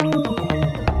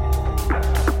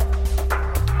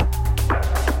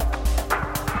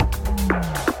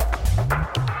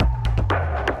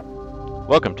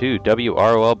to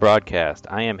WROL Broadcast.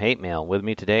 I am Hate Mail. With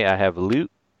me today I have Loot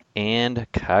and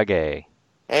Kage.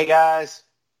 Hey guys.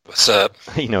 What's up?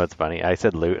 You know what's funny? I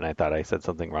said Loot and I thought I said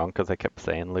something wrong because I kept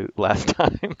saying Loot last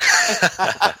time.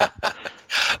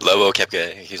 Lobo kept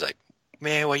getting, he's like,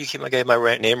 man, why you keep getting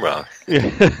my name wrong?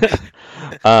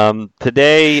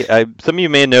 Today, some of you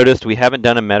may have noticed we haven't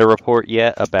done a meta report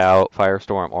yet about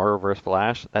Firestorm or Reverse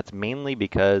Flash. That's mainly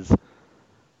because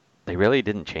they really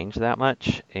didn't change that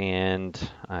much, and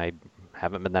I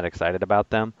haven't been that excited about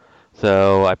them.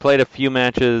 So I played quite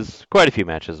a few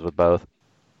matches with both.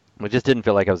 I just didn't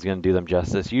feel like I was going to do them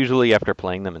justice. Usually after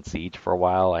playing them in Siege for a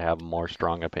while, I have more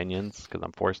strong opinions because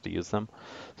I'm forced to use them.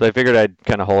 So I figured I'd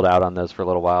kind of hold out on those for a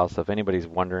little while. So if anybody's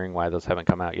wondering why those haven't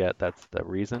come out yet, that's the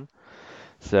reason.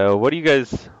 So what do you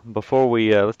guys, before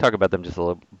we, let's talk about them just a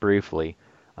little briefly.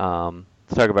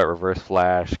 Let's talk about Reverse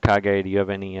Flash. Kage, do you have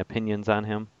any opinions on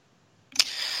him?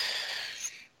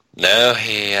 No,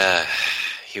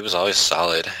 he was always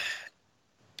solid.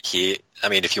 If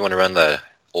you want to run the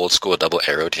old school double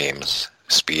arrow teams,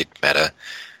 speed meta,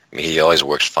 he always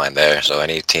works fine there. So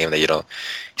any team that you don't,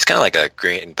 he's kind of like a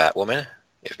Green Batwoman.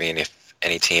 If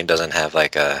any team doesn't have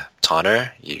like a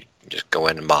taunter, you just go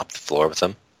in and mop the floor with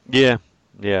him. Yeah,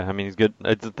 he's good.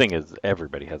 The thing is,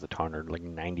 everybody has a taunter, like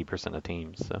 90% of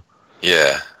teams. So.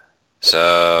 Yeah.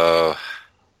 So,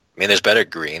 there's better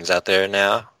greens out there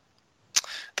now.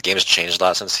 The game's changed a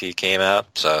lot since he came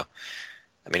out. So,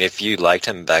 if you liked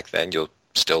him back then, you'll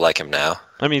still like him now.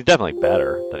 He's definitely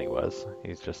better than he was.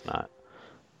 He's just not.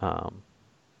 How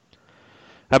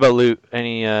about Loot?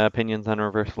 Any opinions on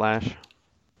Reverse Flash?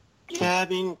 Yeah,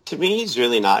 to me, he's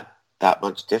really not that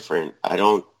much different.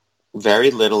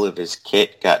 Very little of his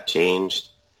kit got changed.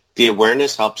 The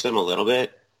awareness helps him a little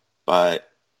bit, but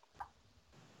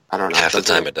I don't know. Half the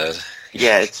time it does.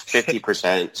 Yeah, it's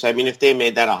 50%. So, if they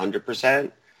made that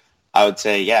 100%, I would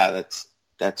say, yeah,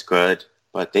 that's good,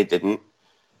 but they didn't.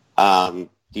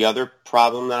 The other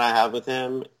problem that I have with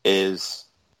him is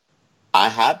I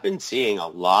have been seeing a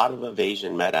lot of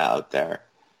evasion meta out there.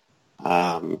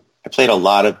 I played a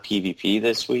lot of PvP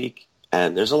this week,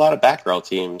 and there's a lot of Batgirl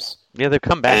teams. Yeah, they've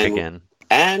come back again.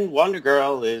 And Wonder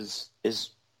Girl is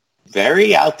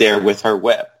very out there with her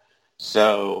whip.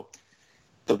 So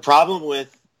the problem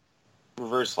with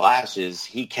Reverse Flash is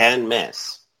he can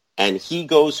miss, and he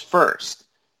goes first.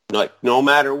 No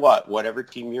matter whatever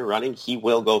team you're running, he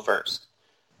will go first.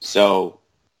 So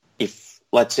if,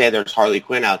 let's say there's Harley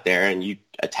Quinn out there and you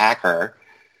attack her,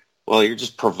 well, you're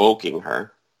just provoking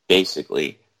her,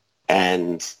 basically,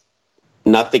 and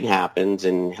nothing happens,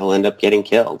 and he'll end up getting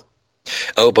killed.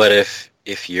 Oh, but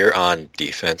if you're on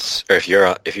defense, or if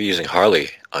you're using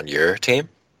Harley on your team,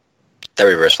 that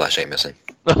Reverse Flash ain't missing.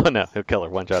 Oh no, he'll kill her,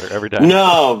 one-shot her every time.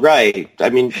 No, right.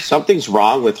 Something's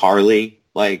wrong with Harley.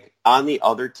 Like, on the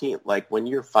other team, like when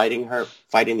you're fighting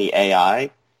the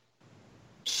AI,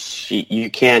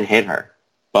 you can hit her.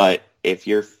 But if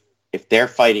they're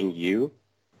fighting you,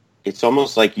 it's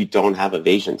almost like you don't have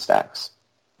evasion stacks.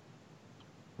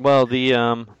 Well,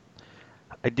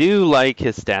 I do like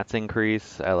his stats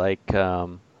increase. I like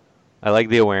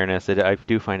the awareness. I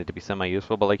do find it to be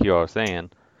semi-useful, but like you were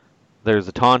saying, there's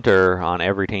a taunter on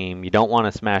every team. You don't want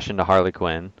to smash into Harley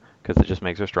Quinn because it just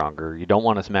makes her stronger. You don't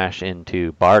want to smash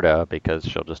into Barda because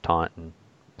she'll just taunt and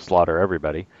slaughter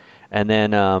everybody. And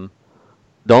then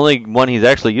the only one he's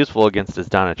actually useful against is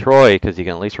Donna Troy because you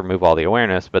can at least remove all the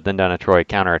awareness, but then Donna Troy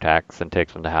counterattacks and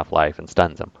takes him to half-life and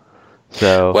stuns him.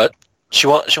 So what? She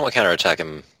won't counterattack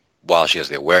him while she has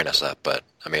the awareness up, but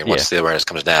once the awareness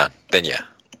comes down, then yeah.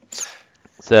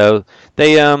 So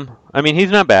they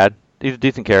he's not bad. He's a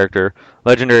decent character.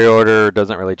 Legendary Order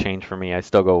doesn't really change for me. I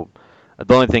still go.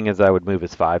 The only thing is I would move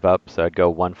his 5 up, so I'd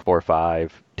go 1, 4,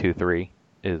 5, 2, 3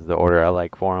 is the order I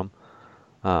like for him.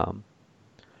 How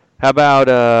about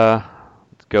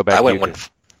let's go back. I went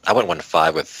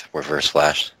 1-5 with Reverse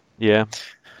Flash. Yeah.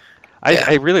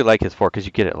 I really like his 4 because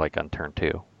you get it like on turn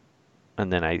 2,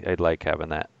 and then I like having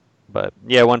that. But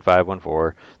yeah, 1-5,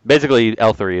 1-4. Basically,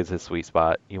 L3 is his sweet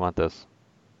spot. You want those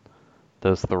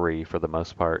 3 for the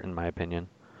most part, in my opinion.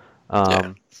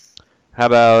 How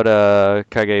about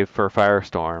Kage for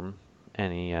Firestorm?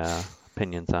 Any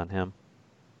opinions on him?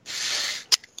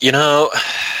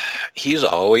 He's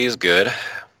always good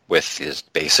with his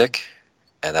basic,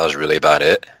 and that was really about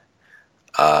it.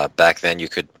 Back then, you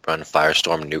could run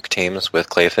Firestorm nuke teams with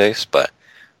Clayface, but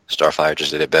Starfire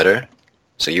just did it better.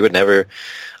 So you would never...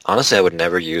 Honestly, I would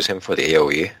never use him for the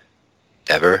AoE,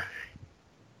 ever.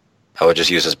 I would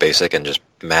just use his basic and just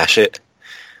mash it.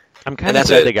 I'm kind of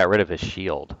glad they got rid of his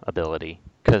shield ability,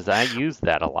 because I used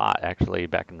that a lot, actually,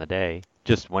 back in the day.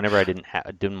 just whenever I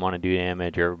didn't want to do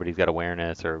damage, or everybody's got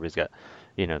awareness, or everybody's got,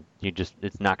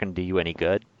 it's not going to do you any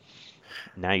good.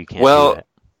 Now you can't do Well, that.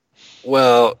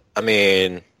 well, I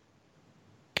mean,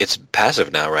 it's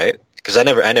passive now, right? Because I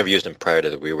never used him prior to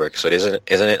the rework, so isn't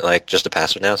it like just a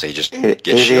passive now? So you just It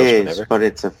get shields is, whenever. but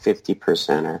it's a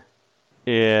 50%er.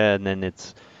 Yeah, and then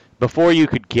before you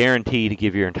could guarantee to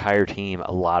give your entire team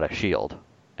a lot of shield,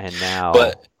 and now.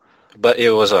 But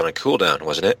it was on a cooldown,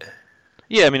 wasn't it?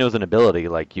 Yeah, I mean it was an ability.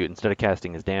 Like you, instead of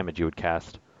casting his damage, you would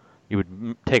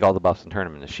take all the buffs and turn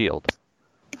them into shield.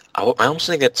 I almost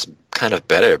think it's kind of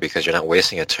better because you're not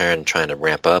wasting a turn trying to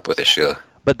ramp up with a shield.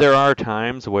 But there are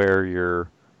times where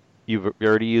you've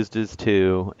already used his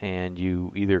 2, and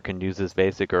you either can use his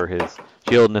basic or his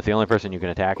shield, and if the only person you can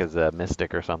attack is a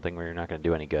mystic or something where you're not going to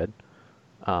do any good,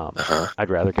 I'd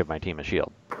rather give my team a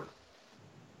shield.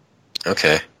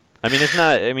 Okay. I mean, it's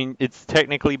not. I mean, it's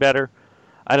technically better.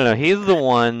 I don't know. He's the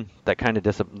one that kind of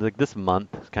this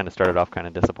month kind of started off kind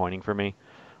of disappointing for me.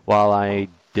 While I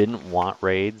didn't want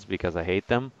raids because I hate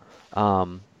them,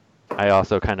 I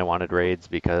also kind of wanted raids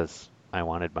because I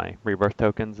wanted my rebirth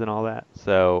tokens and all that.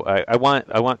 So I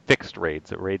want fixed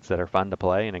raids that are fun to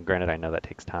play. And granted, I know that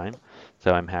takes time.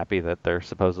 So I'm happy that they're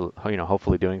supposedly,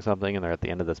 hopefully doing something, and they're at the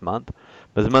end of this month.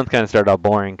 But this month kind of started out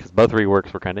boring because both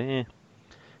reworks were kind of eh.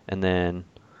 And then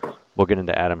we'll get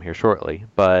into Adam here shortly,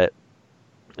 but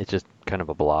it's just kind of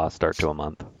a blah start to a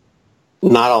month.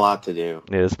 Not a lot to do.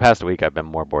 Yeah, this past week I've been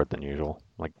more bored than usual,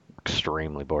 like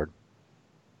extremely bored.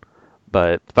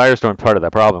 But Firestorm's part of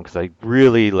that problem because I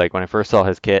really like when I first saw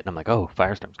his kit, and I'm like, oh,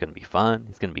 Firestorm's gonna be fun.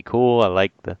 He's gonna be cool. I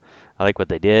like what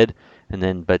they did, and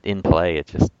then but in play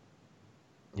it's just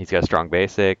he's got a strong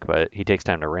basic, but he takes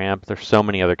time to ramp. There's so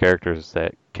many other characters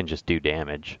that can just do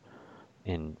damage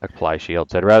and apply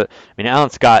shields. I mean, Alan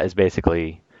Scott is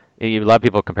basically. A lot of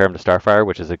people compare him to Starfire,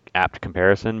 which is an apt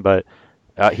comparison, but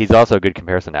he's also a good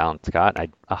comparison to Alan Scott.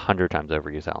 I'd 100 times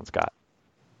overuse Alan Scott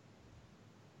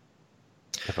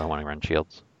if I want to run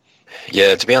shields.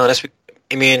 Yeah, to be honest,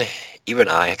 I mean, even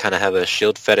I kind of have a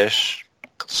shield fetish,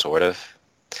 sort of.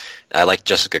 I like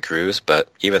Jessica Cruz,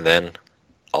 but even then,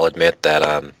 I'll admit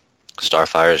that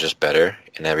Starfire is just better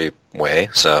in every way,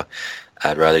 so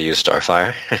I'd rather use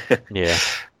Starfire. Yeah.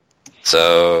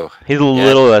 So he's a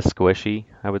little less squishy,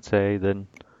 I would say, than.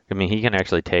 I mean, he can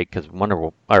actually take because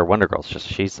Wonder Girl's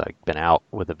she's like been out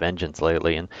with a vengeance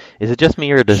lately. And is it just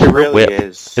me or does It her really whip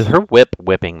is. Is her whip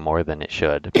whipping more than it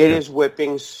should? It is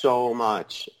whipping so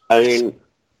much. I mean,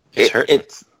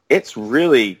 it's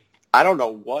really. I don't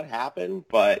know what happened,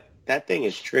 but that thing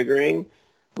is triggering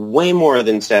way more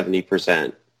than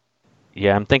 70%.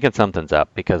 Yeah, I'm thinking something's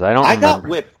up because I don't. I remember. got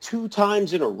whipped 2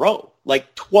 times in a row,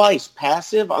 like twice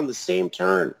passive on the same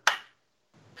turn.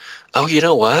 Oh, you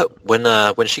know what? When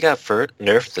she got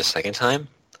nerfed the second time,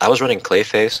 I was running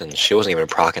Clayface and she wasn't even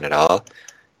proccing at all.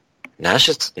 Now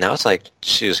it's like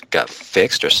she just got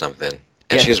fixed or something,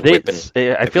 and Yeah, she's whipping.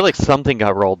 I feel like something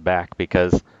got rolled back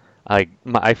because I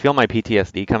feel my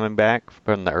PTSD coming back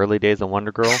from the early days of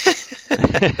Wonder Girl.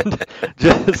 And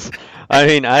I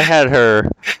mean, I had her.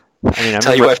 I mean,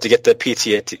 Tell you have to get the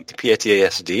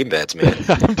PTSD meds, man.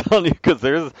 I'm telling you, because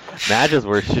there's matches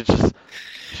where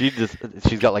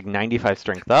she's got like 95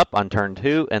 strength up on turn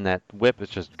 2, and that whip is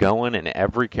just going, and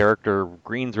every character,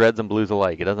 greens, reds, and blues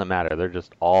alike, it doesn't matter. They're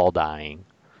just all dying.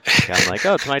 And I'm like,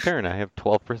 oh, it's my turn. I have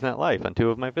 12% life on 2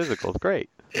 of my physicals. Great.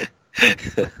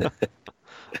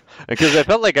 Because I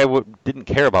felt like I didn't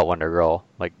care about Wonder Girl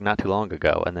like not too long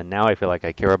ago, and then now I feel like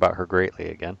I care about her greatly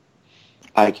again.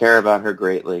 I care about her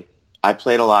greatly. I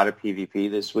played a lot of PvP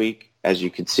this week. As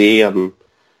you can see, I'm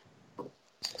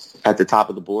at the top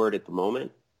of the board at the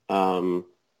moment.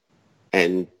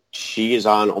 And she is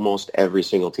on almost every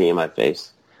single team I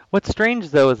face. What's strange,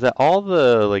 though, is that all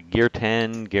the like Gear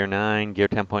 10, Gear 9, Gear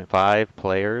 10.5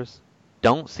 players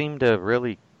don't seem to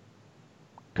really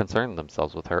concern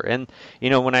themselves with her. And,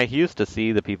 when I used to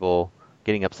see the people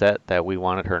getting upset that we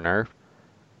wanted her nerfed,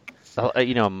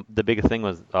 the biggest thing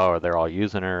was, oh, they're all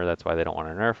using her, that's why they don't want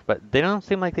her nerfed. But they don't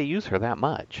seem like they use her that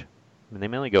much. I mean, they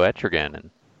mainly go Etrigan and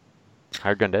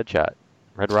Hard Gun Deadshot.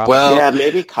 Red Robin. Well, yeah,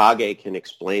 maybe Kage can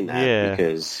explain that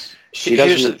because she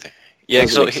doesn't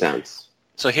make sense.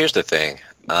 So here's the thing.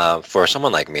 For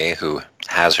someone like me who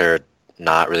has her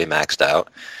not really maxed out,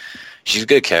 she's a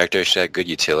good character. She had good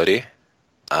utility.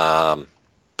 But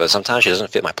sometimes she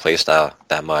doesn't fit my playstyle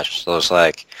that much. So it's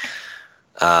like,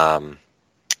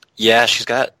 yeah, she's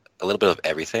got a little bit of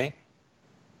everything,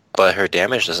 but her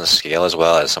damage doesn't scale as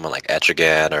well as someone like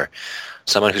Etrigan or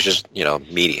someone who's just,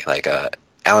 meaty, like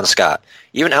Alan Scott.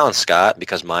 Even Alan Scott,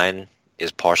 because mine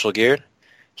is partial geared,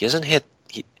 he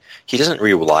doesn't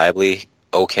reliably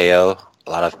OKO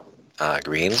a lot of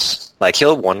greens. Like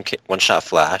he'll one shot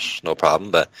flash, no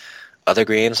problem, but other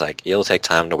greens, like it'll take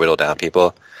time to whittle down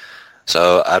people.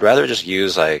 So I'd rather just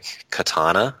use like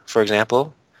Katana, for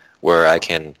example, where I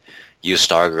can use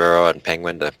Stargirl and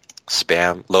Penguin to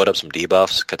load up some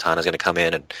debuffs. Katana's going to come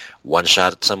in and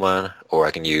one-shot someone, or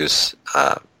I can use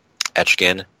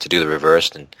Etchkin to do the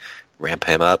reverse and ramp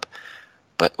him up.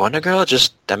 But Wonder Girl,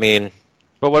 I mean...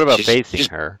 But what about facing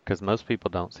her? Because most people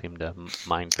don't seem to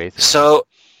mind facing her.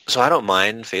 So I don't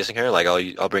mind facing her. Like,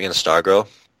 I'll bring in Stargirl.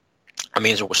 I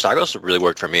mean, Stargirl's really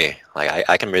worked for me. Like,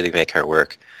 I can really make her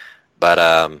work.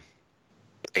 But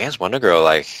against Wonder Girl,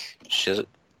 like, she'll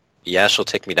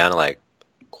take me down to, like,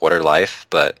 quarter life,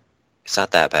 but it's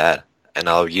not that bad. And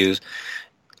I'll use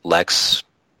Lex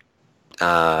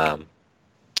to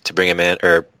bring him in,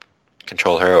 or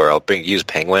control her, or I'll use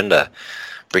Penguin to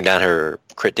bring down her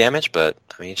crit damage, but,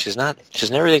 I mean, she's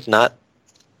never really not...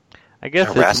 I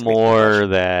guess it's more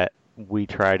that we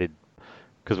try to...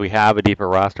 Because we have a deeper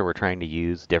roster, we're trying to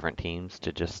use different teams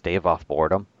to just stave off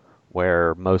boredom,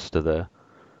 where most of the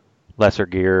lesser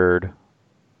geared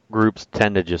groups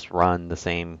tend to just run the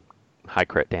same high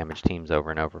crit damage teams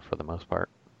over and over for the most part.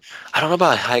 I don't know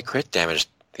about high crit damage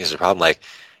is the problem. Like,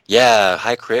 yeah,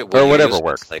 high crit... Or whatever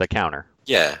works, like, the counter.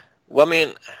 Yeah. Well, I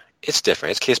mean, it's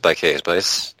different. It's case by case, but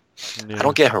it's... Yeah. I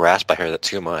don't get harassed by her that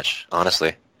too much,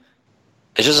 honestly.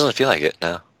 It just doesn't feel like it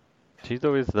now. She's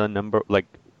always the number... Like,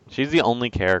 she's the only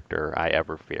character I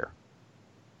ever fear.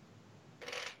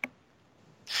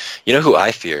 You know who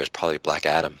I fear is probably Black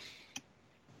Adam.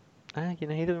 He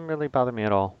doesn't really bother me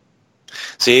at all.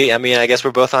 See, I mean, I guess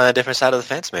we're both on a different side of the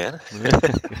fence, man.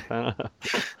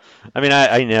 I mean,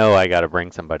 I know I got to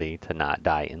bring somebody to not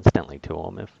die instantly to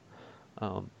him if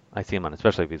I see him on,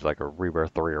 especially if he's like a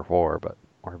Rebirth 3 or 4,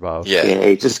 or above. Yeah,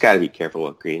 you just got to be careful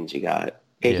what greens you got.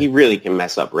 Yeah. He really can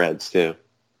mess up reds, too.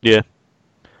 Yeah.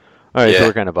 All right, so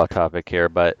we're kind of off topic here,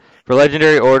 but for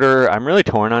Legendary Order, I'm really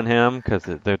torn on him because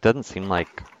there doesn't seem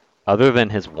like, other than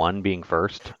his 1 being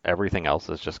first, everything else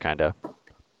is just kind of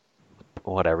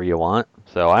whatever you want.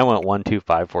 So I went 1, 2,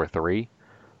 5, 4, 3,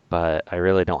 but I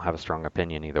really don't have a strong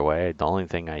opinion either way. The only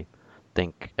thing I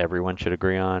think everyone should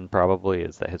agree on probably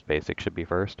is that his basic should be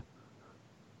first.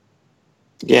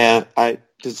 Yeah,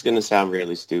 this is going to sound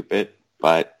really stupid,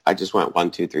 but I just went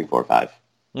 1, 2, 3, 4, 5.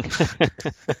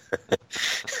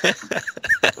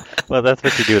 Well, that's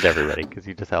what you do with everybody, because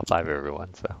you just out-5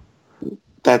 everyone, so.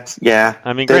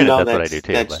 I mean, granted, that's what I do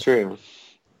too. That's true.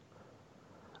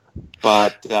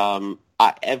 But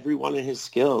every one of his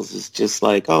skills is just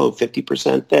like,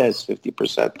 50% this,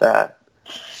 50% that.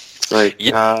 It's like,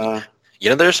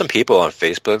 there's some people on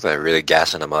Facebook that are really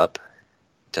gassing him up.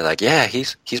 They're like, yeah,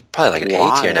 he's probably like an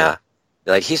A tier now.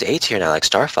 They're like, he's A tier now, like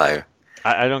Starfire.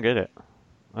 I don't get it.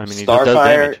 I mean, he just does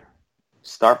damage.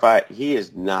 Starfire, he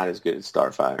is not as good as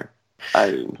Starfire.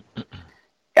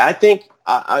 I think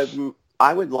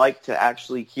I would like to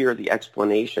actually hear the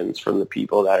explanations from the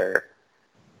people that are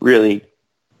really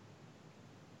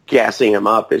gassing him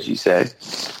up, as you said.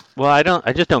 Well,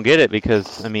 I just don't get it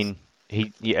because, I mean,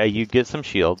 you get some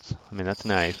shields. I mean, that's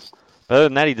nice. But other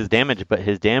than that, he does damage, but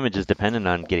his damage is dependent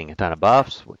on getting a ton of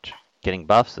buffs, which getting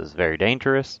buffs is very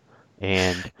dangerous.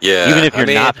 And even if you're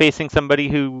not facing somebody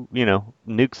who,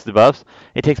 nukes the buffs,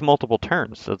 it takes multiple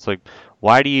turns. So it's like,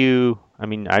 why do you... I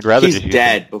mean, I'd rather He's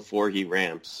dead before he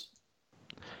ramps.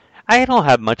 I don't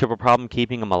have much of a problem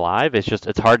keeping him alive. It's just,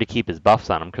 it's hard to keep his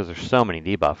buffs on him because there's so many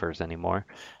debuffers anymore.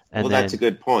 And that's a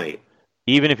good point.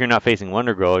 Even if you're not facing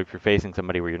Wonder Girl, if you're facing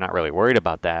somebody where you're not really worried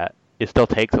about that, it still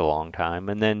takes a long time.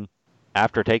 And then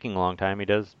after taking a long time, he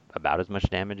does about as much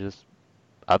damage as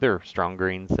other strong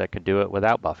greens that could do it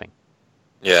without buffing.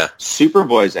 Yeah.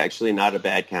 Superboy's actually not a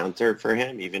bad counter for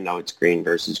him, even though it's green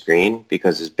versus green,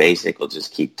 because his basic will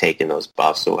just keep taking those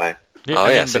buffs away.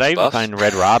 Yeah, but I even find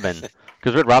Red Robin,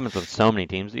 because Red Robin's with so many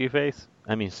teams that you face.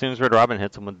 I mean, as soon as Red Robin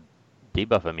hits him with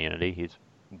debuff immunity, he's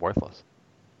worthless.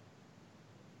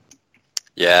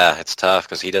 Yeah, it's tough,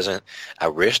 because he doesn't... I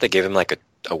wish they gave him, like,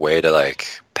 a way to, like,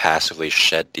 passively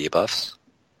shed debuffs.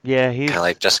 Yeah, he's... Kind of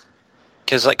like, just...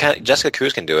 Because, like, Jessica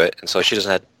Cruz can do it, and so she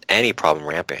doesn't have any problem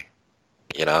ramping.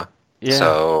 Yeah.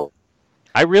 So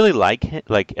I really like him,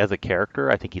 like, as a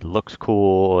character. I think he looks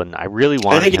cool, and I really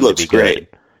want him to be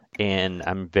great. And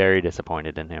I'm very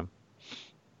disappointed in him.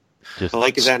 I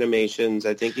like his animations.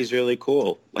 I think he's really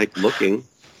cool, like looking.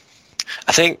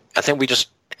 I think we just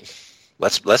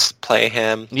let's play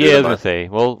him. Yeah, I was gonna say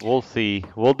we'll see.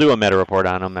 We'll do a meta report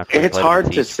on him after. It's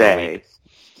hard to say.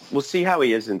 We'll see how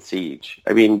he is in Siege.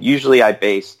 I mean, usually I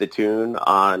base the tune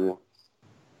on.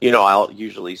 I'll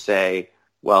usually say,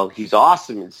 well, he's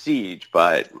awesome in Siege,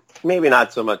 but maybe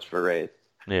not so much for Wraith.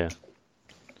 Yeah.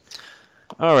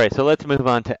 All right, so let's move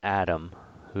on to Adam,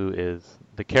 who is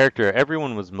the character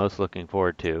everyone was most looking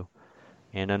forward to.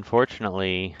 And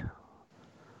unfortunately,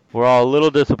 we're all a little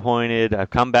disappointed. I've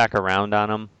come back around on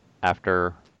him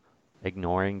after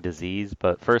ignoring disease,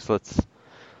 but first let's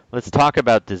talk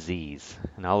about disease.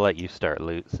 And I'll let you start,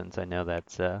 Loot, since I know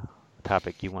that's a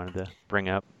topic you wanted to bring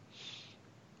up.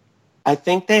 I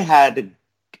think they had.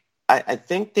 I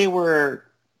think they were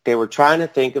trying to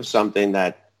think of something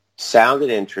that sounded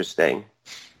interesting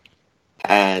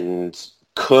and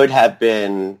could have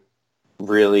been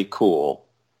really cool,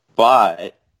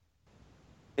 but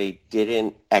they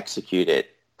didn't execute it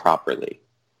properly.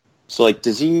 So like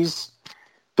disease,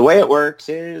 the way it works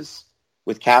is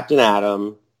with Captain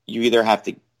Atom, you either have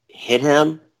to hit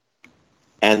him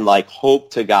and like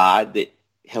hope to God that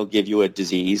he'll give you a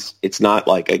disease. It's not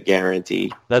like a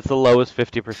guarantee. That's the lowest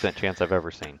 50% chance I've ever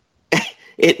seen.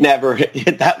 It never,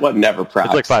 that one never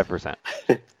procs. It's like 5%.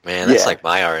 Man, that's Yeah. like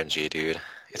my RNG, dude.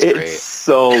 It's It's great.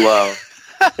 so low.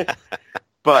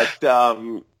 But,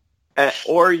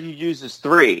 or you use his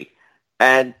 3.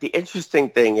 And the interesting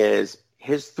thing is,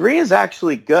 his 3 is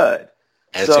actually good.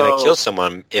 And it's going to kill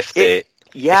someone if it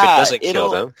doesn't kill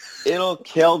them. It'll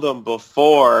kill them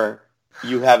before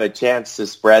you have a chance to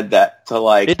spread that, to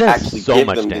like It does actually so give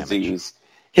much them damage. disease.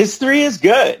 His 3 is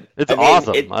good. It's I mean,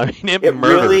 awesome. It, it it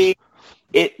murders.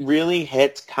 really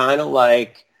hits kind of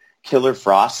like Killer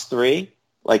Frost 3.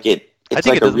 Like it's I think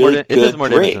like it does a really more. It does good more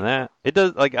 3. damage than that. It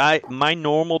does my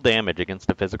normal damage against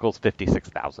a physical is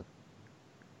 56,000.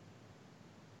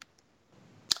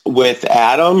 With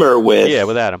Adam or with Yeah,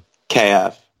 with Adam.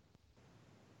 KF?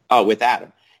 Oh, with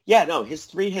Adam. Yeah, no, his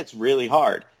 3 hits really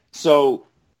hard. So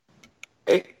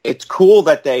it's cool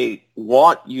that they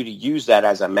want you to use that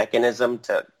as a mechanism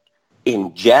to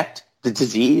inject the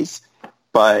disease,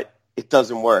 but it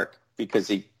doesn't work because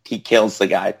he kills the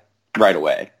guy right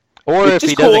away. Or Which if is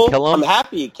he doesn't cool. kill him, I'm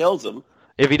happy he kills him.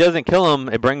 if he doesn't kill him,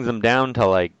 it brings them down to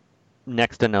like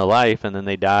next to no life, and then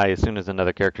they die as soon as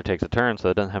another character takes a turn, so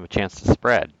it doesn't have a chance to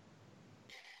spread.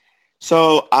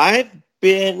 So I've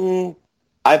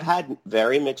had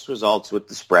very mixed results with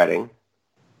the spreading.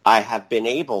 I have been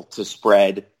able to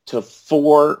spread to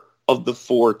 4 of the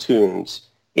 4 tunes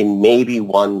in maybe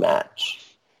one match.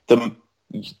 The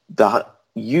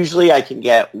usually I can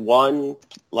get one,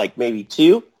 like maybe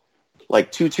 2,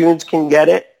 like 2 tunes can get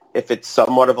it if it's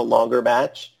somewhat of a longer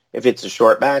match. If it's a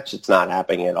short match, it's not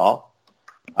happening at all.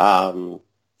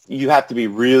 You have to be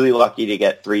really lucky to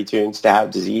get 3 tunes to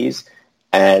have disease,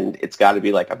 and it's got to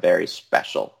be like a very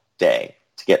special day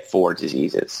to get 4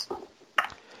 diseases.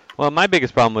 Well, my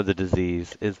biggest problem with the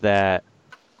disease is that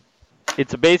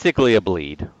it's basically a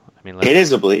bleed. I mean, It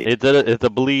is a bleed. It's a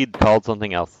bleed called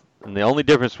something else, and the only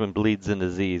difference between bleeds and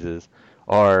diseases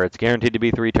are it's guaranteed to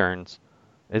be 3 turns.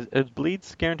 Is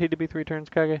bleeds guaranteed to be 3 turns,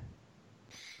 Kage?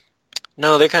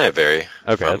 No, they kind of vary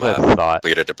Okay, from that's what I thought.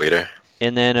 bleeder to bleeder.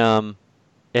 And then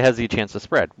it has the chance to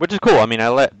spread, which is cool. I mean,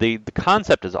 the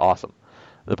concept is awesome.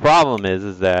 The problem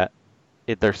is that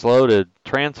they're slow to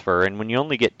transfer, and when you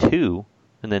only get 2,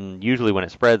 and then usually when it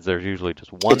spreads, there's usually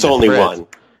just 1. It's only spreads. 1.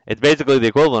 It's basically the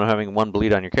equivalent of having 1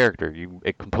 bleed on your character.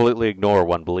 It completely ignore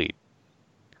 1 bleed.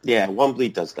 Yeah, 1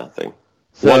 bleed does nothing.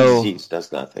 So 1 disease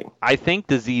does nothing. I think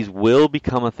disease will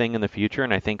become a thing in the future,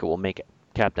 and I think it will make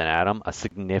Captain Atom a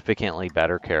significantly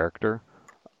better character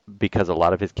because a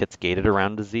lot of his kit's gated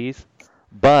around disease.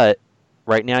 But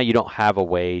right now you don't have a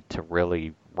way to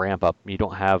really ramp up. You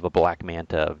don't have a Black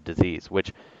Manta of disease,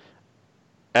 which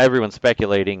everyone's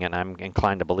speculating, and I'm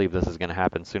inclined to believe this is going to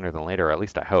happen sooner than later, or at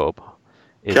least I hope.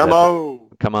 Come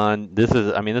on! This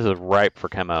is ripe for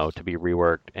Chemo to be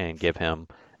reworked and give him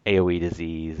AoE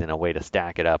disease and a way to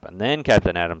stack it up, and then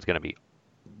Captain Atom's going to be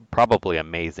probably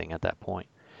amazing at that point.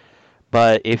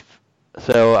 But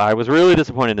so I was really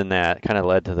disappointed in that. It kind of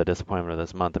led to the disappointment of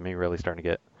this month and me really starting to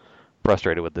get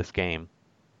frustrated with this game.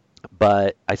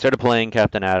 But I started playing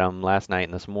Captain Atom last night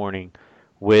and this morning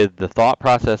with the thought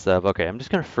process of, okay, I'm just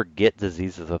going to forget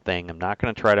disease is a thing. I'm not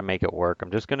going to try to make it work. I'm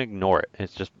just going to ignore it.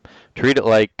 It's just treat it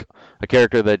like a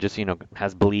character that just,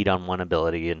 has bleed on one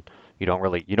ability, and you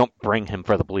don't bring him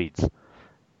for the bleeds.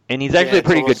 And he's actually a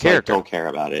pretty good character. Don't care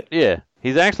about it. Yeah,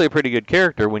 he's actually a pretty good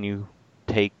character when you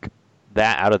take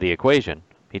that out of the equation.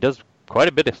 He does quite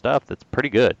a bit of stuff that's pretty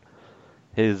good.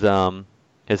 His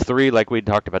 3, like we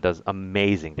talked about, does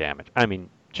amazing damage. I mean,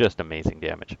 just amazing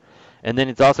damage. And then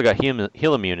it's also got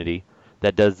heal immunity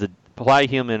that does apply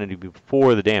heal immunity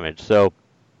before the damage. So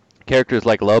characters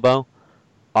like Lobo,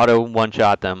 auto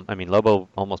one-shot them. I mean, Lobo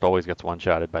almost always gets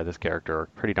one-shotted by this character, or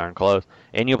pretty darn close.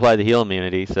 And you apply the heal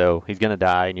immunity, so he's going to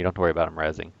die, and you don't have to worry about him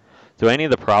rezzing. So any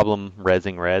of the problem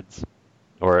rezzing reds,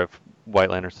 or if White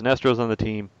Lantern Sinestro's on the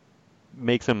team.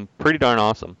 Makes him pretty darn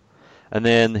awesome. And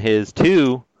then his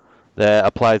 2 that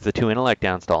applies the 2 intellect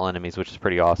downs to all enemies, which is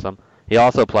pretty awesome. He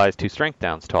also applies 2 strength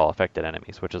downs to all affected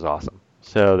enemies, which is awesome.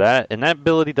 So that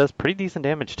ability does pretty decent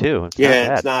damage too. It's not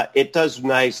bad. It's not. It does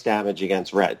nice damage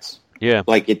against reds. Yeah,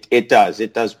 like it does.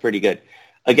 It does pretty good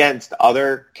against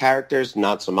other characters,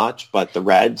 not so much. But the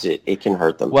reds, it can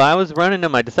hurt them. Well, I was running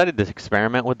them. I decided to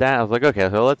experiment with that. I was like, okay,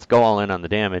 so let's go all in on the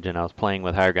damage. And I was playing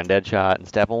with Higher Gun Deadshot and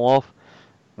Steppenwolf.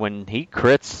 When he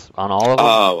crits on all of them,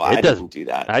 I didn't do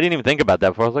that. I didn't even think about that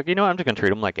before. I was like, I'm just gonna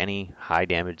treat him like any high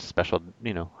special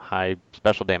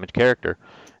damage character,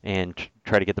 and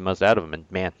try to get the most out of him. And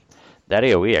man, that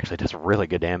AOE actually does really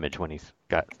good damage when he's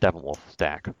got Steppenwolf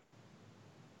stack.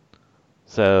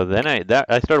 So then I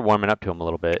started warming up to him a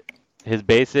little bit. His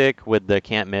basic with the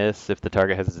can't miss if the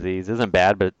target has disease isn't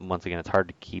bad, but once again, it's hard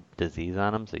to keep disease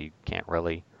on him, so you can't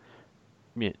really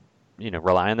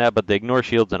rely on that. But the ignore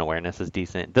shields and awareness is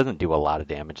decent. It doesn't do a lot of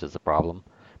damage is the problem,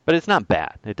 but it's not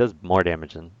bad. It does more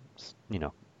damage than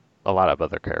a lot of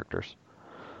other characters.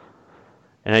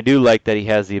 And I do like that he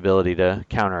has the ability to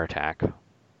counterattack,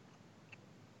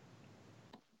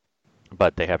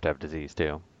 but they have to have disease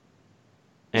too.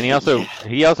 And he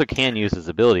also can use his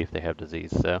ability if they have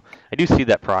disease. So I do see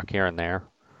that proc here and there.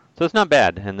 So it's not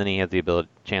bad. And then he has the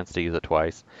chance to use it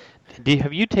twice.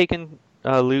 Have you taken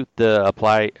loot the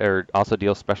apply or also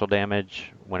deal special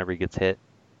damage whenever he gets hit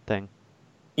thing?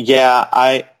 Yeah,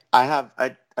 I have.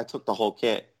 I took the whole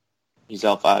kit. He's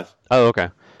L5. Oh,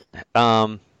 okay.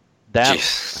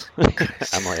 Jeez.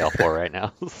 I'm only L4 right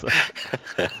now. So.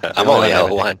 I'm only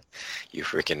L1. You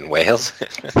freaking whales.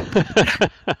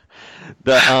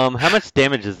 How much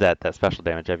damage is that special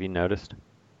damage? Have you noticed?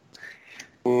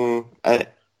 I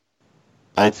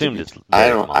assumed it's I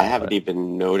don't. Small, I haven't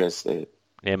even noticed it.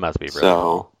 It must be really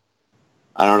small.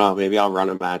 I don't know. Maybe I'll run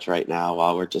a match right now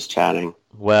while we're just chatting.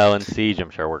 Well, in Siege, I'm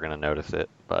sure we're going to notice it,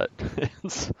 but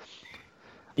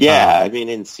I mean,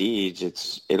 in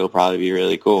Siege, it'll probably be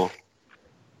really cool.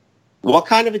 What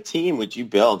kind of a team would you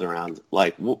build around?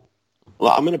 Like, well,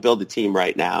 I'm going to build a team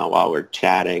right now while we're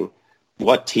chatting.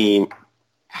 What team?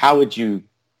 How would you?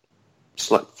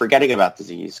 Forgetting about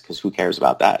disease, because who cares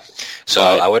about that? So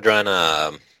I would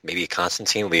run maybe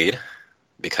Constantine lead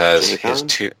because his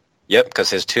 2. Yep, because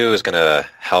his 2 is going to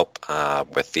help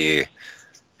with the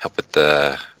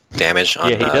damage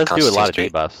on. Yeah, he does do a lot of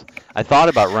Street. debuffs. I thought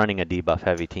about running a debuff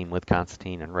heavy team with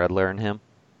Constantine and Riddler and him.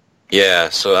 Yeah,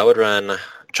 so I would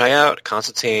try out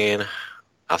Constantine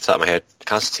off the top of my head.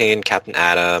 Constantine, Captain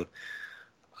Atom,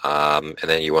 and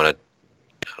then you want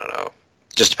to, I don't know,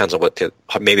 just depends on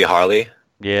maybe Harley.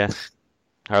 Yeah,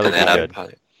 Harley's and then good.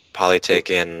 I'd probably take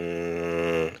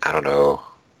in, I don't know,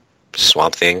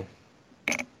 Swamp Thing.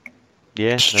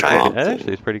 Yeah, that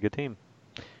actually is a pretty good team.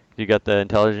 You got the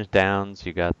intelligence downs,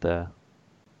 you got the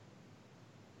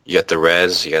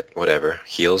res, you got whatever,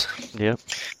 heals. Yep.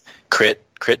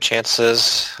 Crit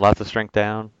chances. Lots of strength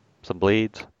down, some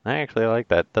bleeds. I like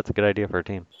that. That's a good idea for a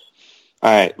team.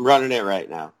 All right, I'm running it right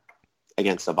now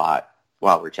against a bot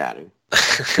while we're chatting.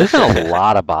 There's been a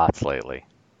lot of bots lately.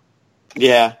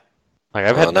 Yeah. Like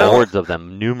I've had boards of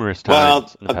them numerous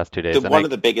times in the past 2 days. One of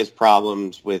the biggest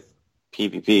problems with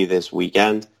PvP this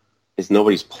weekend is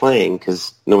nobody's playing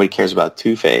because nobody cares about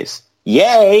Two-Face.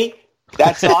 Yay!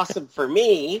 That's awesome for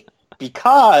me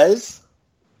because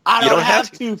I don't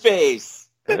have Two-Face.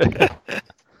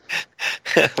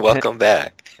 Welcome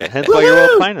back. Hence why you're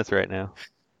World Finest right now.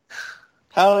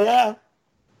 Hell yeah.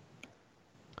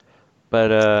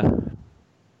 But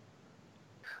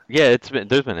yeah,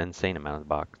 there's been an insane amount of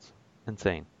bots.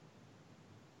 Insane.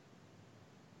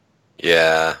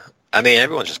 Yeah. I mean,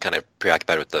 everyone's just kind of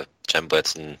preoccupied with the Gem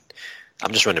Blitz, and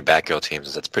I'm just running Batgirl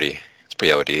teams. It's pretty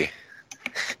OD.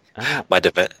 My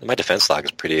defense log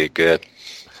is pretty good.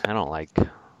 I don't like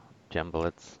Gem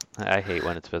Blitz. I hate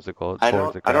when it's physical. I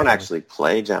don't actually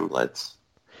play Gem Blitz.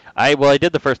 I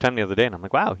did the first time the other day, and I'm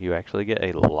like, wow, you actually get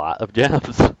a lot of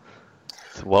gems.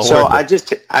 So I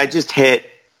just hit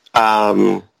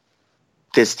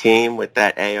this team with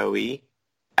that AoE,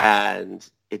 and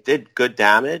it did good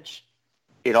damage.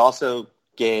 It also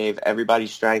gave everybody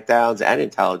strength downs and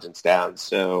intelligence downs.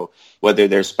 So whether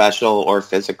they're special or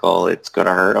physical, it's going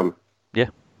to hurt them. Yeah.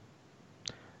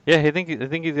 Yeah, I think he's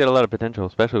got a lot of potential,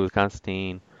 especially with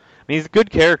Constantine. I mean, he's a good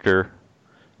character.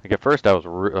 Like at first, I was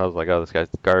like, oh, this guy's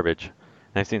garbage.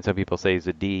 And I've seen some people say he's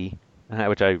a D,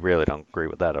 which I really don't agree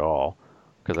with that at all.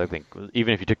 Because I think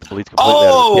even if you took the police completely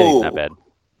out of his kid, he's not bad.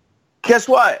 Guess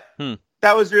what?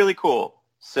 That was really cool.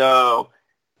 So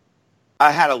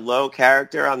I had a low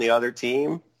character on the other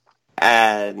team,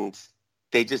 and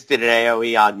they just did an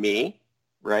AoE on me,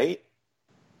 right?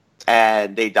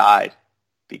 and they died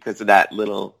because of that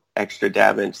little extra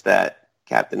damage that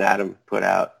Captain Atom put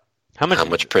out. How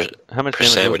much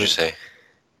percent would you say?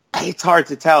 It's hard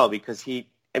to tell because he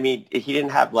didn't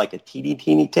have like a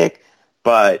teeny tick,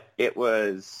 but it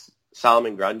was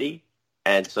Solomon Grundy,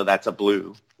 and so that's a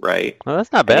blue, right? Well,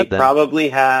 that's not bad and he then. Probably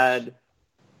had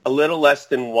a little less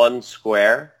than one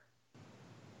square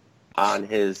on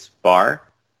his bar.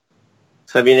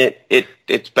 So, I mean,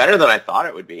 it's better than I thought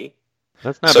it would be.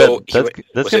 That's not bad.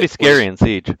 That's going to be scary in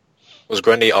Siege. Was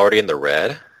Grundy already in the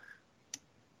red?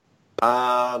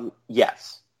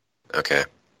 Yes. Okay.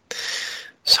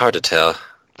 It's hard to tell.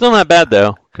 Still not bad,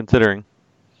 though, considering.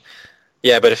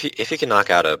 Yeah, but if he can knock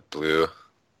out a blue,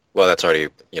 well, that's already,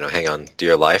 hang on to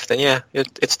your life, then yeah,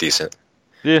 it's decent.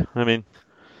 Yeah, I mean,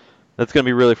 that's going to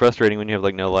be really frustrating when you have,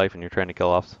 like, no life and you're trying to kill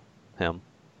off him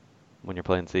when you're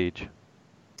playing Siege.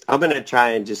 I'm going to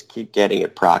try and just keep getting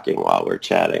it procking while we're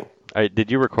chatting.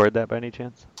 Did you record that by any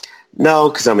chance? No,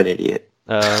 because I'm an idiot.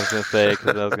 I was going to say,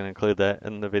 because I was going to include that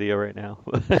in the video right now.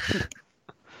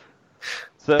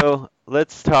 So,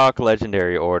 let's talk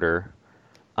Legendary Order.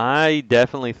 I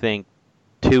definitely think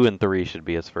 2 and 3 should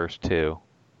be his first 2.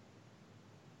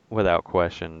 Without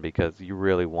question, because you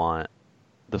really want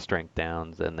the strength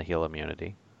downs and the heal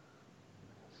immunity.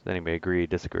 Does anybody agree,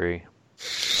 disagree?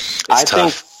 I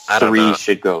think 3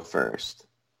 should go first.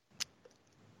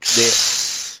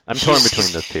 I'm torn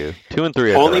between those two. 2 and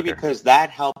 3 are only darker. Because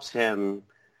that helps him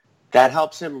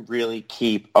really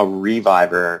keep a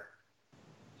reviver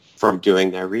from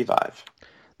doing their revive.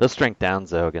 Those strength downs,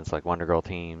 though, against like Wonder Girl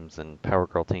teams and Power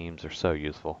Girl teams are so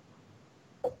useful.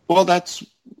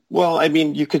 Well, I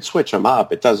mean, you could switch them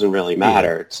up. It doesn't really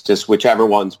matter. Yeah. It's just whichever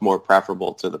one's more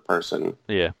preferable to the person.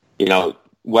 Yeah.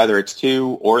 Whether it's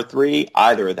 2 or 3,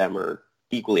 either of them are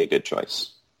equally a good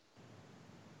choice.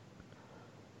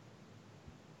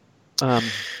 I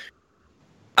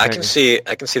can see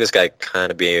this guy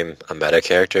kind of being a meta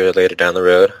character later down the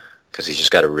road because he's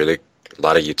just got a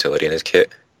lot of utility in his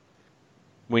kit.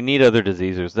 We need other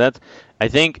diseasers. I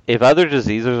think if other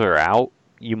diseasers are out,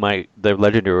 the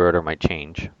Legendary Order might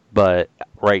change. But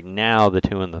right now, the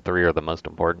 2 and the 3 are the most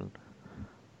important.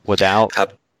 What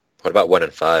about 1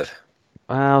 and 5?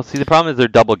 Well, see, the problem is they're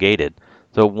double gated.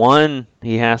 So 1,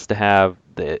 he has to have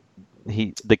the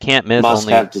can't miss. Must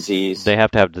have disease. They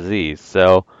have to have disease.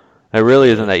 So it really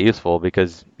isn't that useful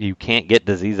because you can't get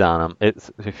disease on them.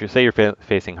 If you say you're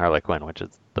facing Harley Quinn, which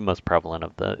is the most prevalent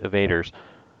of the evaders,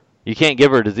 you can't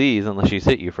give her disease unless she's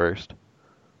hit you first.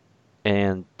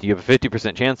 And you have a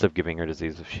 50% chance of giving her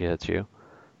disease if she hits you.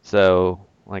 So,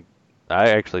 I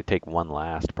actually take 1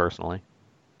 last, personally.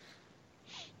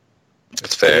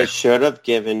 That's fair. They should have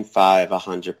given 5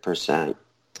 100%.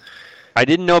 I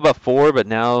didn't know about 4, but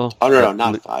now... Oh, no,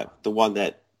 not 5.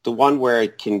 The one where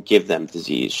it can give them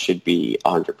disease should be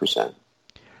 100%.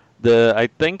 I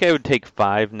think I would take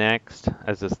 5 next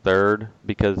as his third,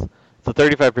 because it's a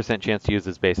 35% chance to use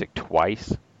his basic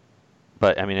twice.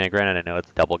 But, I mean, granted, I know it's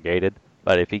double gated,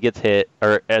 but if he gets hit,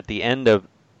 or at the end of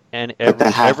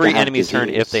every enemy's turn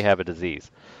if they have a disease.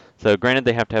 So, granted,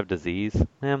 they have to have disease.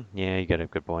 Yeah, you got a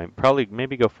good point. Probably,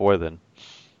 maybe go 4 then.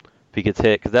 If he gets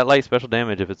hit, because that light special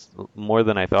damage, if it's more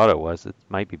than I thought it was, it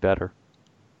might be better.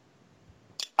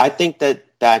 I think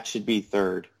that should be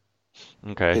third.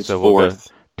 Okay, His so fourth.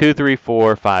 We'll go 2, 3,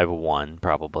 4, 5, 1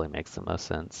 probably makes the most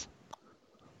sense.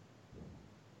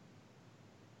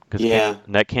 Yeah.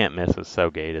 That can't miss is so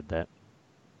gated that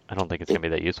I don't think it's going to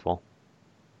be that useful.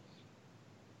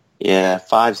 Yeah,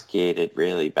 5's gated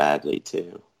really badly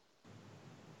too.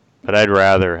 But I'd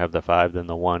rather have the 5 than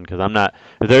the 1, because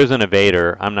if there's an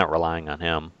evader, I'm not relying on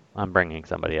him. I'm bringing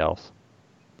somebody else.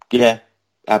 Yeah,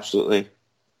 absolutely.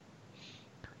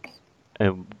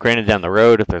 And granted, down the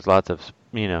road, if there's lots of,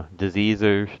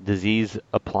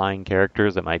 disease-applying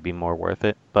characters, it might be more worth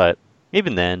it. But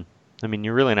even then, I mean,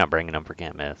 you're really not bringing them for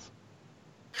can't miss.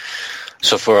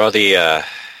 So for all the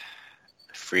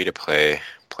free-to-play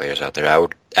players out there, I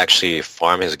would actually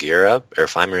farm his gear up, or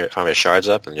farm his shards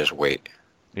up, and just wait.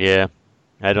 Yeah,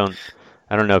 I don't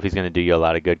know if he's going to do you a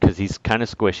lot of good because he's kind of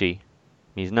squishy.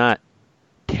 He's not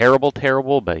terrible,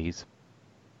 but he's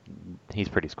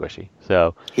pretty squishy.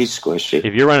 So he's squishy.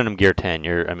 If you're running him gear 10,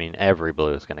 every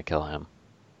blue is going to kill him,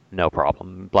 no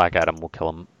problem. Black Adam will kill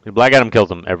him. Black Adam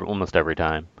kills him almost every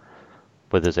time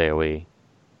with his AOE.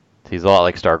 He's a lot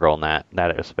like Stargirl in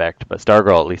that aspect, but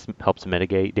Stargirl at least helps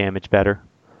mitigate damage better.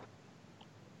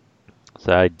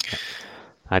 So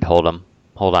I'd hold on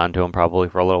to him probably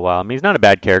for a little while. I mean, he's not a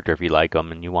bad character if you like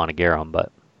him and you want to gear him,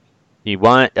 but you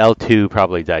want L2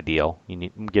 probably is ideal. You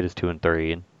need to get his 2 and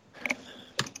 3, and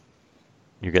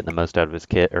you're getting the most out of his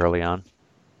kit early on.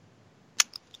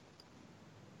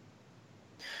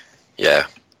 Yeah,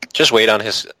 just wait on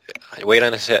his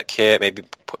hit kit. Maybe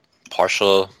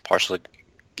partial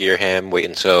gear him. Wait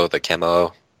until the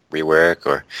camo rework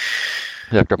or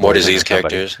Dr. more Poison disease or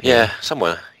somebody. characters. Yeah,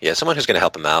 someone who's gonna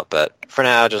help him out. But for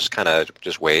now,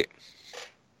 just wait.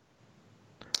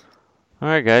 All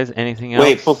right, guys. Anything else?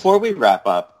 Wait, before we wrap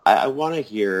up, I want to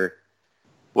hear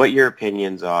what your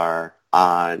opinions are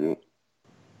on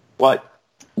what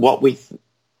would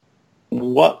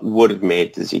have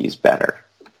made Disease better.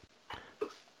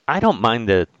 I don't mind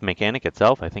the mechanic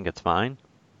itself. I think it's fine.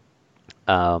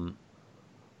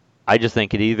 I just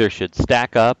think it either should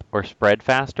stack up or spread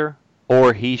faster,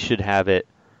 or he should have it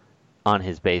on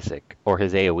his basic or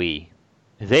his AoE.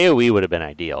 His AoE would have been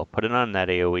ideal. Put it on that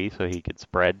AoE so he could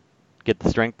spread, get the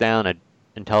strength down,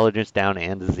 intelligence down,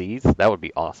 and disease. That would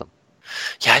be awesome.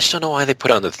 Yeah, I just don't know why they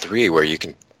put it on the 3 where you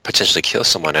can potentially kill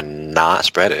someone and not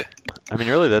spread it. I mean,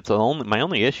 really, that's my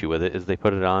only issue with it is they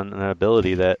put it on an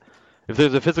ability that if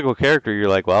there's a physical character, you're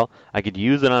like, well, I could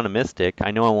use it on a Mystic.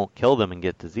 I know I won't kill them and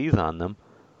get disease on them,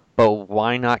 but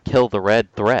why not kill the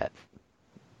red threat?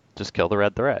 Just kill the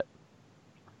red threat.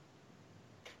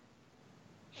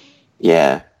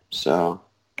 Yeah, so,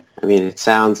 I mean, it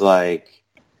sounds like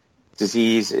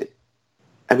Disease,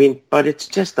 but it's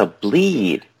just a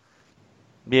bleed.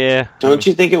 Yeah. Don't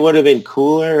you think it would have been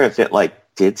cooler if it,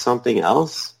 did something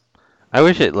else? I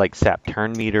wish it, sapped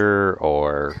turn meter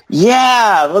or...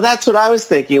 Yeah, well, that's what I was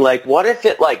thinking. What if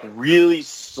it, really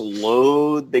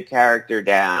slowed the character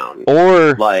down?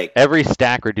 Or, every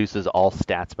stack reduces all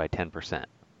stats by 10%.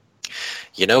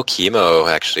 Chemo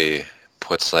actually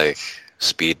puts,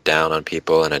 speed down on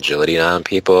people and agility down on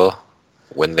people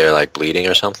when they're, bleeding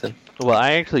or something. Well,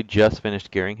 I actually just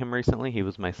finished gearing him recently. He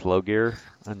was my slow gear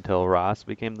until Ross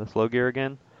became the slow gear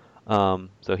again.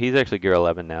 So he's actually gear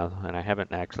 11 now, and I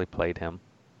haven't actually played him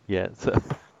yet. So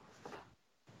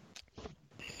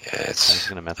yeah, I'm just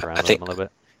gonna mess around with him a little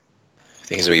bit. I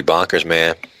think he's gonna be bonkers,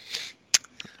 man.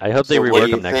 I hope they rework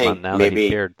him next month. Now that he's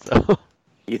geared. So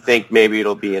you think maybe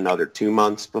it'll be another 2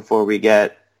 months before we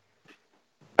get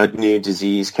a new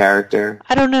Disease character?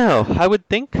 I don't know. I would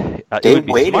think they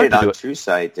waited on True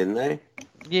Sight, didn't they?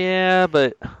 Yeah,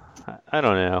 but I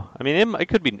don't know. I mean,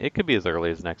 it could be as early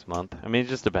as next month. I mean, it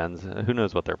just depends. Who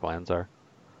knows what their plans are?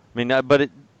 I mean,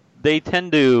 they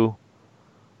tend to,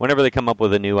 whenever they come up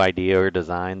with a new idea or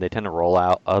design, they tend to roll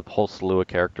out a whole slew of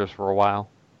characters for a while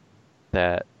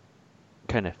that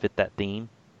kind of fit that theme.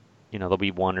 There'll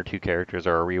be 1 or 2 characters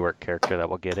or a rework character that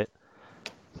will get it.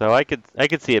 So I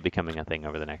could see it becoming a thing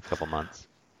over the next couple months.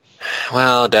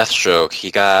 Well, Deathstroke,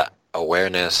 he got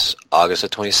awareness August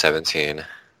of 2017.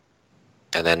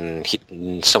 And then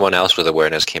someone else with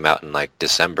awareness came out in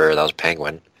December. That was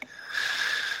Penguin.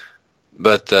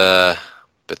 But then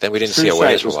we didn't see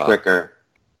awareness for a while. Quicker.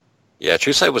 Yeah,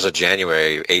 True Sight was a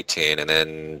January 18, and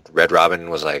then Red Robin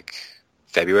was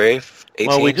February 18.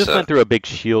 Well, we just went through a big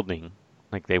shielding.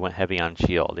 They went heavy on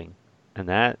shielding, and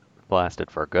that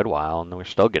lasted for a good while, and we're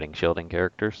still getting shielding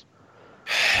characters.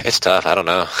 It's tough. I don't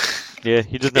know. Yeah,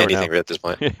 you just never know. Anything at this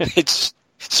point. Just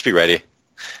be ready.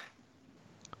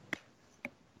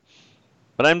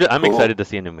 But I'm excited to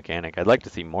see a new mechanic. I'd like to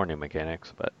see more new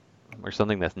mechanics, or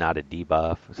something that's not a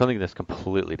debuff, something that's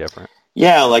completely different.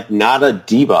 Yeah, not a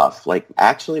debuff.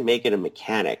 Actually make it a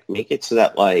mechanic. Make it so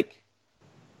that I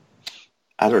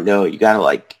don't know, you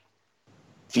gotta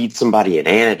feed somebody an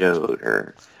antidote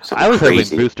or something. I was crazy.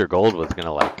 hoping Booster Gold was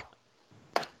gonna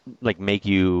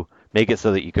make it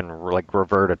so that you can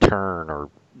revert a turn or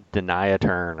deny a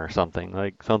turn or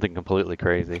something something completely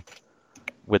crazy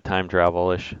with time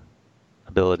travel-ish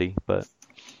ability, but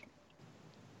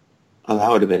that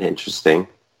would have been interesting.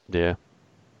 Yeah,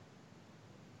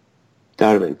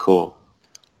 that would have been cool.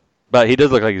 But he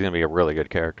does look like he's gonna be a really good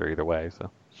character either way. So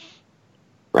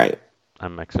right,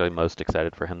 I'm actually most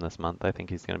excited for him this month. I think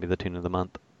he's gonna be the tune of the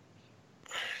month.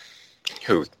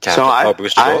 Who? Booster Gold?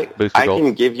 Booster Gold. I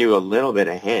can give you a little bit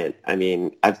of hint. I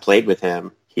mean, I've played with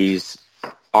him. He was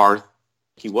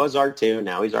R2,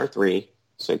 now he's R3.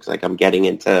 So it's I'm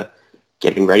getting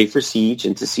ready for Siege,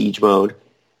 into Siege mode.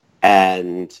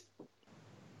 And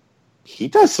he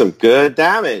does some good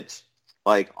damage.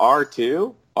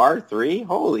 R2, R3,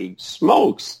 holy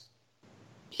smokes.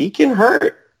 He can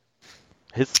hurt.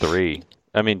 His 3.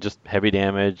 I mean, just heavy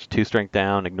damage, 2 strength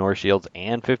down, ignore shields,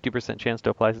 and 50% chance to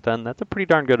apply stun. That's a pretty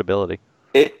darn good ability.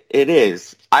 It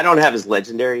is. I don't have his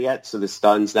legendary yet, so the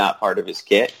stun's not part of his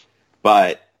kit.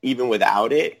 But even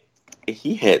without it,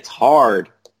 he hits hard.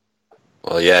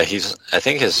 Well, yeah, I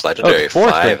think his legendary 4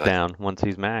 5. strength down once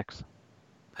he's max.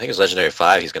 I think his legendary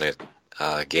 5. He's gonna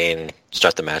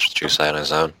start the match with True Sight on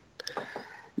his own.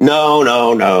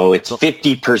 No. It's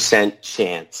 50%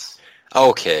 chance.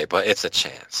 Okay, but it's a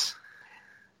chance.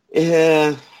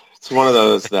 Yeah, it's one of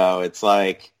those, though. It's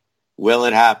like, will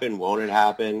it happen? Won't it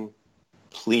happen?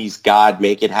 Please, God,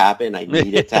 make it happen. I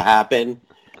need it to happen.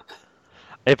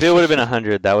 If it would have been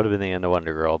 100, that would have been the end of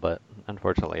Wonder Girl, but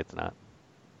unfortunately it's not.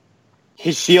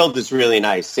 His shield is really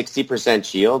nice. 60%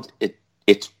 shield.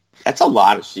 That's a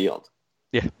lot of shield.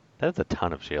 Yeah, that's a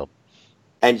ton of shield.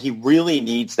 And he really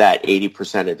needs that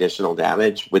 80% additional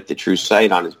damage with the True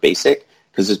Sight on his basic,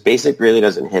 because his basic really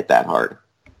doesn't hit that hard.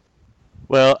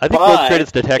 Well, I think But both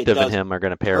Greatest Detective it and him are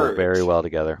going to pair purge. very well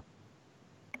together.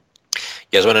 You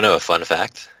guys want to know a fun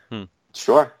fact?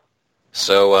 Sure.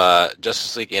 So,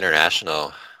 Justice League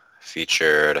International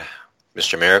featured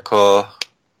Mr. Miracle,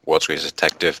 World's Greatest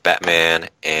Detective, Batman,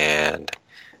 and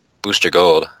Booster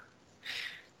Gold.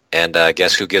 And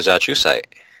guess who gives out True Sight?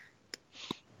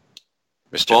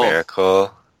 Mr. Both.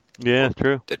 Miracle Yeah,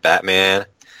 true. did Batman.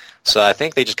 So I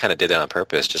think they just kind of did that on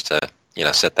purpose just to,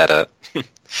 set that up.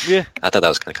 Yeah, I thought that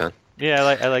was kind of fun. yeah,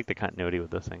 I like the continuity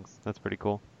with those things. That's pretty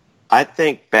cool. I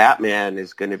think Batman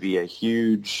is going to be a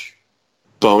huge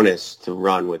bonus to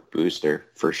run with Booster,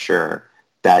 for sure.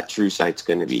 That True Sight's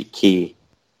going to be key.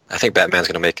 I think Batman's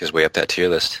going to make his way up that tier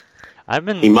list. I've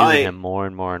been He using might. him more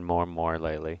and more and more and more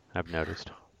lately, I've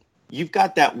noticed. You've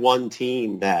got that one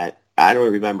team that, I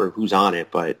don't remember who's on it,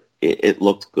 but it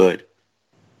looked good.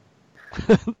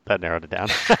 That narrowed it down.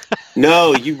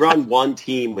 No, you run one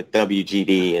team with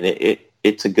WGD, and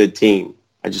it's a good team.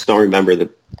 I just don't remember the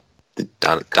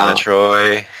Donna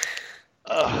Troy.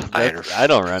 I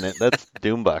don't run it. That's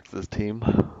Doombox's team.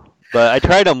 But I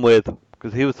tried him with,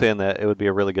 because he was saying that it would be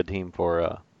a really good team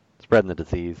for spreading the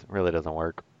disease. It really doesn't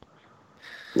work.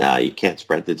 No, you can't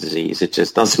spread the disease. It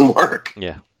just doesn't work.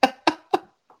 Yeah. All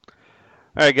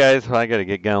right, guys. Well, I got to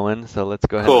get going, so let's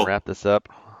go ahead Cool. and wrap this up.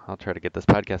 I'll try to get this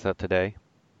podcast out today.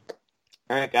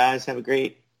 All right, guys. Have a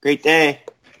great day.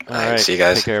 All All right, right. see you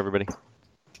guys. Take care, everybody.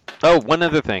 Oh, one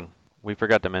other thing we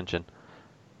forgot to mention.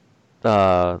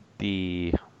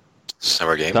 The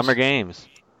Summer Games. Summer Games.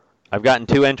 I've gotten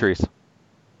 2 entries.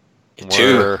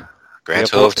 Two. We're- Grand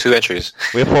have total of four- 2 entries.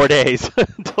 We have 4 days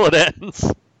until it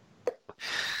ends.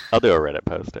 I'll do a Reddit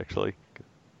post, actually.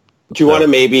 Do you want to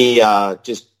maybe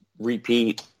just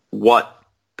repeat what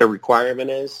the requirement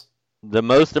is? The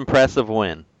most impressive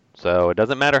win. So it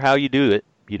doesn't matter how you do it.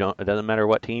 It doesn't matter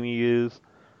what team you use.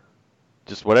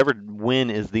 Just whatever win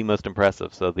is the most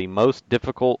impressive. So the most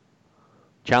difficult,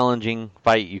 challenging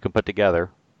fight you can put together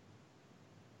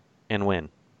and win.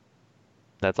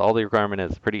 That's all the requirement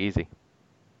is. Pretty easy.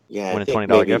 Yeah, Win I a think $20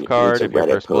 maybe gift card it's a if you're Reddit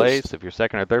first post. place. If you're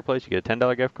second or third place, you get a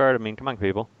 $10 gift card. I mean, come on,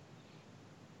 people.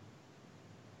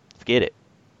 Let's get it.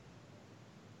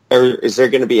 Or is there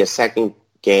going to be a second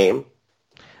game?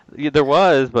 Yeah, there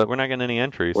was, but we're not getting any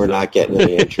entries. We're so- not getting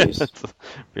any entries. If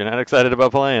you're not excited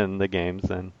about playing the games,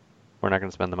 then we're not going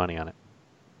to spend the money on it.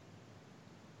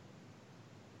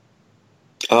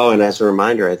 Oh, and as a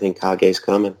reminder, I think Kage's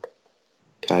coming.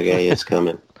 Kage is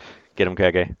coming. Get him,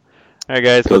 Kage. All right,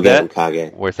 guys. Go With get that, him,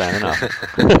 Kage. we're signing off.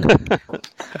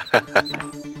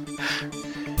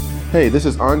 Hey, this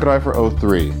is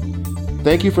Angreifer03.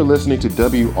 Thank you for listening to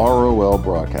WROL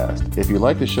Broadcast. If you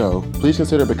like the show, please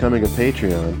consider becoming a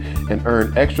Patreon and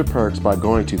earn extra perks by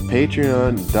going to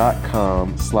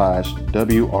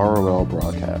patreon.com/WROL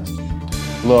Broadcast.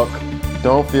 Look,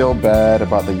 don't feel bad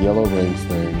about the Yellow Rings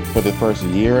thing. For the first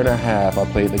year and a half I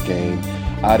played the game,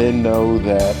 I didn't know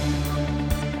that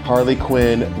Harley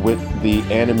Quinn with the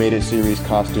animated series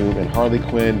costume and Harley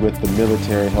Quinn with the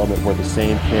military helmet were the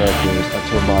same characters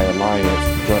until my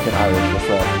alliance, Drunken Irish, what's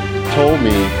up, told me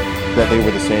that they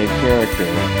were the same character.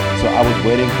 So I was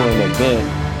waiting for an event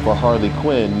for Harley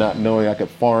Quinn, not knowing I could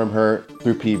farm her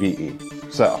through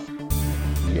PvE. So,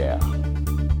 yeah.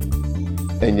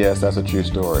 And yes, that's a true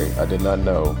story. I did not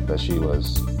know that she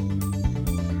was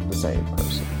the same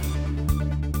person.